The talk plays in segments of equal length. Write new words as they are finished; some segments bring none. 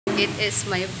It is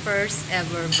my first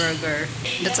ever burger.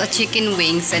 That's a chicken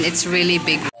wings and it's really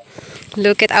big.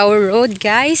 Look at our road,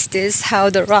 guys. This is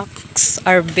how the rocks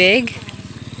are big.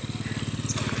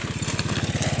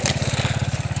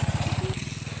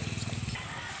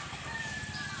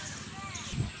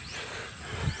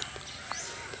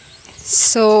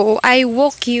 So I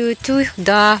walk you to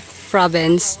the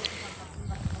province.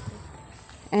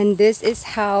 And this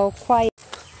is how quiet.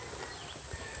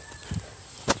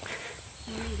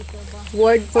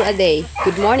 Word for a day.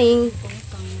 Good morning.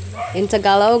 In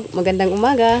Tagalog, magandang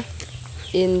umaga.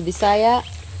 In Bisaya,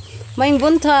 maayong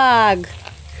buntag.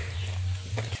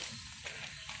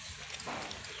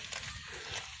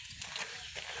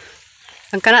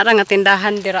 Ang kana ra nga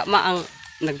tindahan dira ma ang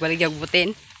nagbaligya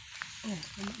butin.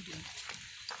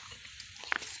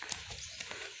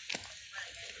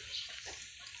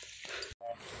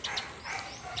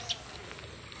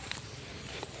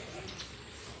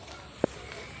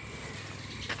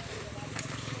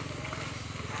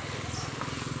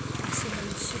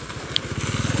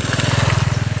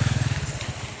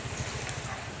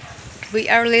 We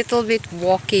are a little bit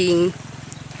walking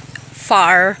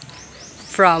far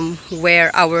from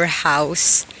where our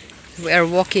house. We are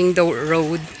walking the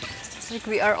road. Like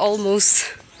we are almost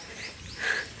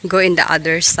going the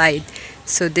other side.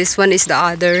 So this one is the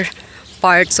other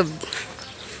parts of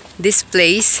this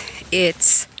place.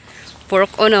 It's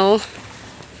Purok Ono.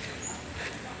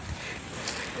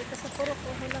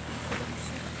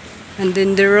 And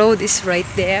then the road is right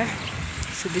there.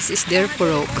 So this is their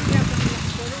Purok.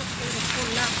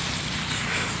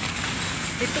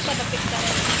 Dito pa dapit ka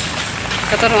rin.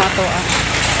 Katarong ato ah.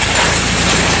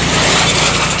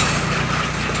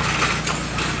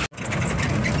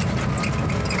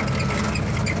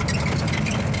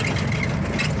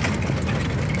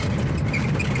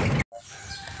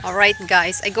 Alright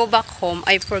guys, I go back home.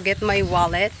 I forget my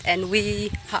wallet and we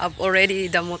have already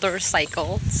the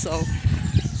motorcycle. So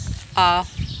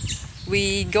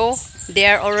we go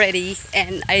there already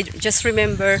and I just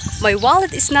remember my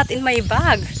wallet is not in my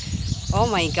bag. Oh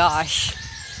my gosh.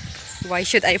 Why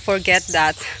should I forget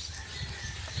that?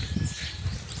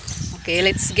 Okay,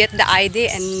 let's get the ID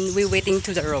and we're waiting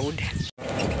to the road.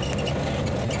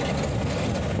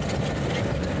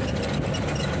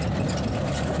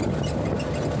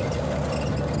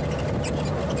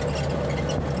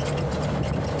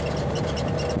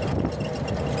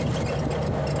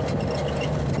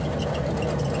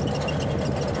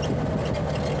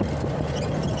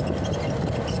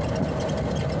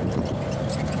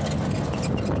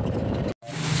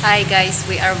 Hi guys,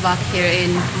 we are back here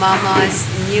in Mama's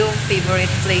new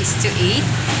favorite place to eat.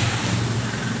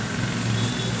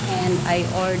 And I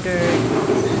ordered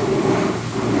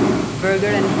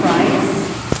burger and fries.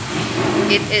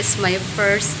 It is my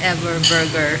first ever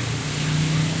burger.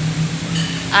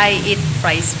 I eat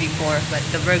fries before, but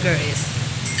the burger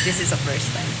this is the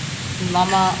first time.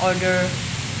 Mama ordered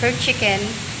her chicken.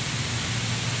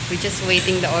 We're just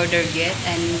waiting the order yet,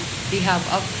 and we have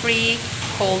a free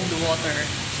cold water.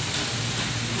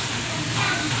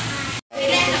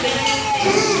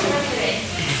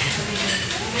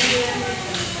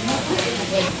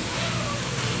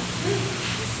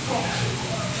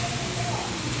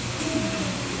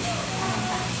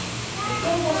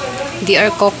 They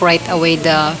are cook right away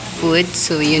the food,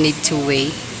 so you need to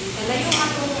wait.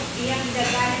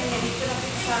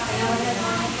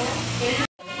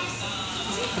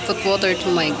 I put water to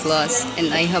my glass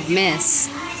and I have mess.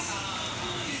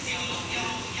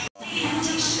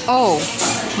 Oh,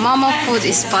 Mama food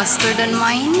is faster than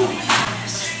mine.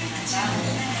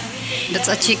 That's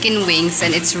a chicken wings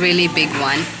and it's really big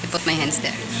one. I put my hands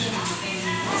there.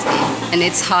 See? And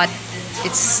it's hot.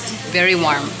 It's very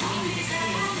warm.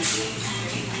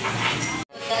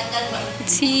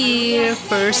 It's here.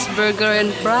 First burger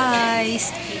and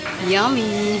fries.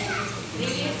 Yummy.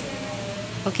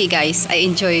 Okay guys, I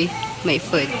enjoy my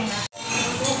food.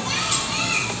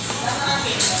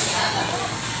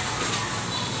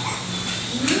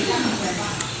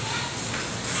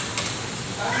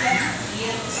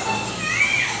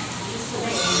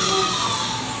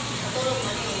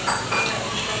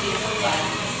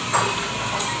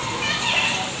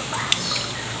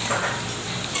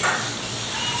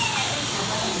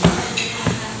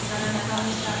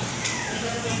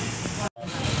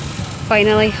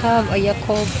 Finally have a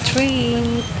Yakult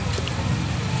drink.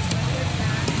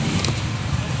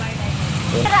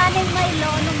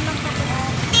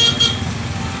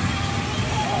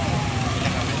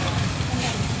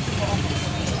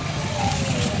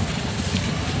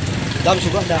 Dam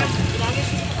suka dam.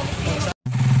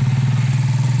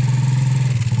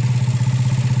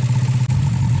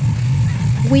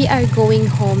 We are going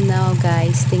home now,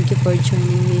 guys. Thank you for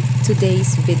joining me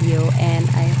today's video, and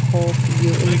I hope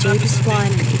you enjoy this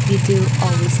one. If you do,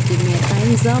 always give me a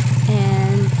thumbs up.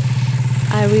 And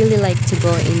I really like to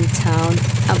go in town,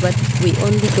 but we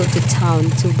only go to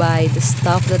town to buy the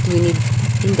stuff that we need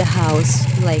in the house,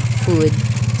 like food.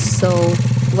 So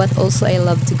what also I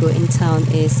love to go in town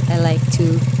is I like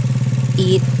to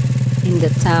eat in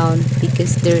the town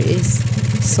because there is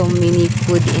so many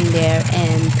food in there.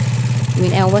 And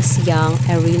when I was young,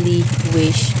 I really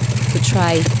wish to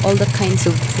try all the kinds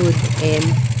of food in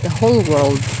the whole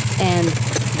world. And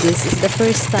this is the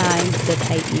first time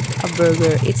that I eat a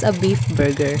burger. It's a beef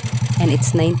burger and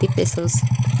it's 90 pesos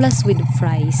plus with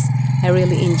fries. I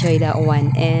really enjoy that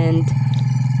one, and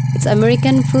it's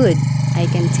American food. I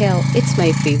can tell it's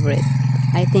my favorite.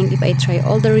 I think if I try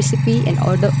all the recipe and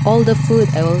all the food,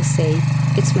 I will say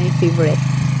it's my favorite.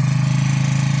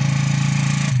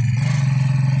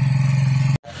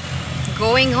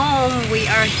 Going home, we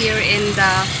are here in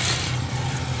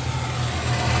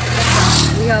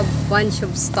we have bunch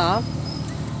of stuff.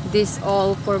 This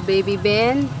all for baby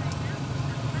Ben.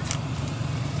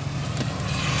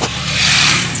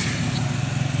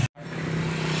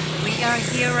 We are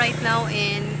here right now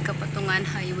in Kapatungan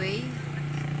Highway.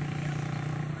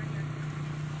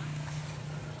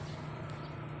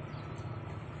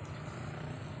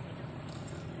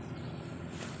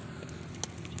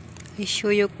 I show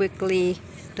you quickly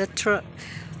the truck.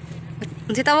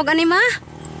 Ano tawag ani ma?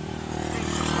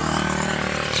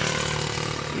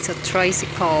 It's a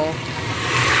tricycle.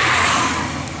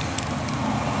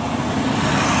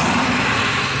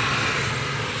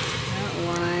 That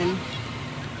one.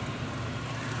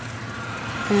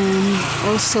 And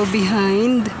also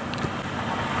behind.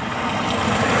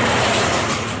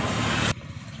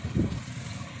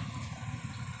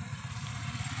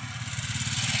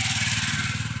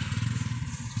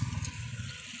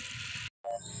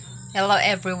 Hello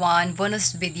everyone,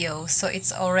 bonus video. So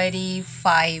it's already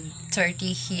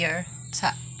 5:30 here,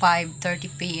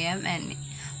 5:30 p.m. and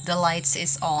the lights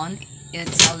is on.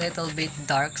 It's a little bit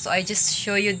dark, so I just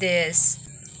show you this.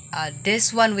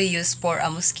 This one we use for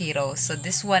a mosquito. So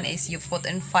this one is you put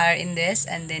in fire in this,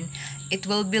 and then it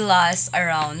will be last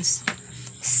around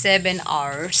 7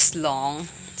 hours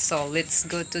long. So let's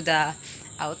go to the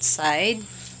outside.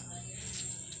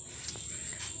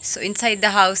 So inside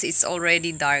the house it's already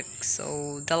dark,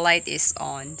 so the light is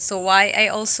on. So why I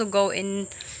also go in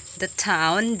the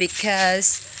town,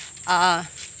 because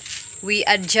we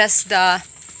adjust the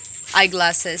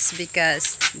eyeglasses,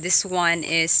 because this one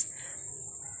is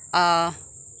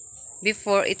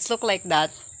before it's look like that.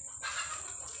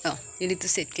 Oh, you need to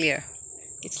sit clear.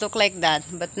 It's look like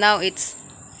that, but now it's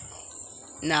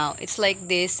like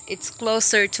this. It's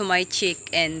closer to my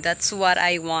cheek, and that's what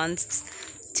I want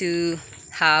to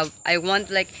have. I want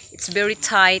like it's very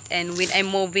tight, and when I'm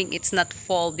moving it's not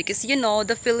fall, because you know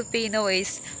the Filipino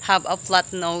is have a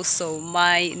flat nose, so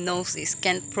my nose is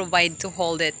can't provide to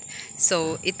hold it,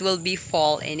 so it will be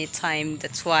fall anytime.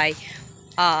 That's why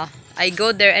I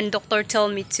go there, and doctor tell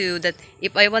me too that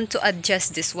if I want to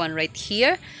adjust this one right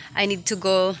here, I need to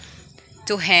go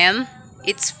to him.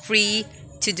 It's free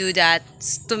to do that,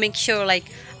 to make sure like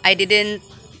I didn't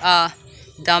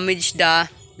damage the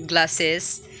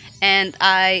glasses. And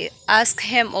I asked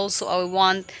him also, I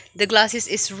want the glasses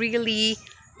is really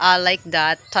like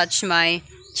that, touch my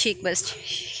cheek, but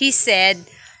he said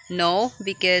no,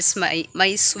 because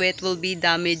my sweat will be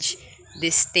damage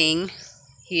this thing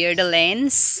here, the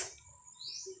lens.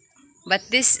 But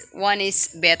this one is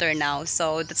better now.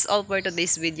 So that's all for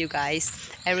today's video, guys.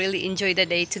 I really enjoyed the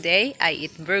day today. I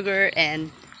eat burger,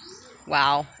 and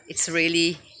wow, it's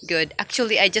really good.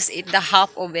 Actually, I just ate the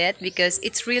half of it because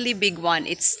it's really big one.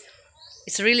 It's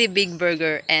really big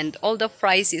burger, and all the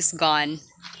fries is gone.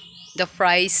 The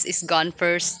fries is gone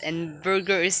first, and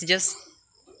burger is just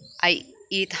I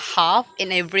eat half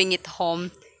and I bring it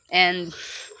home, and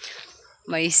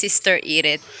my sister eat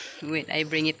it when I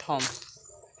bring it home.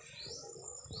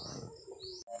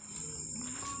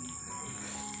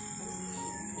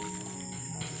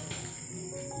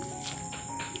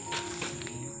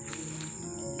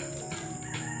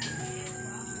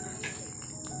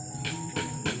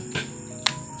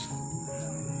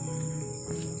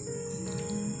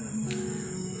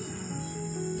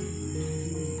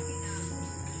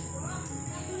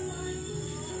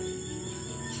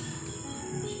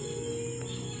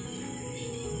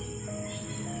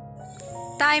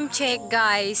 Time check,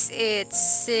 guys, it's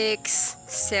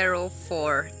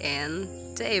 6:04 in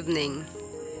the evening.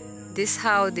 This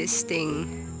how this thing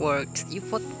works. You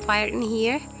put fire in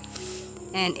here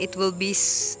and it will be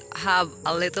have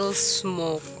a little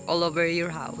smoke all over your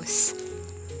house.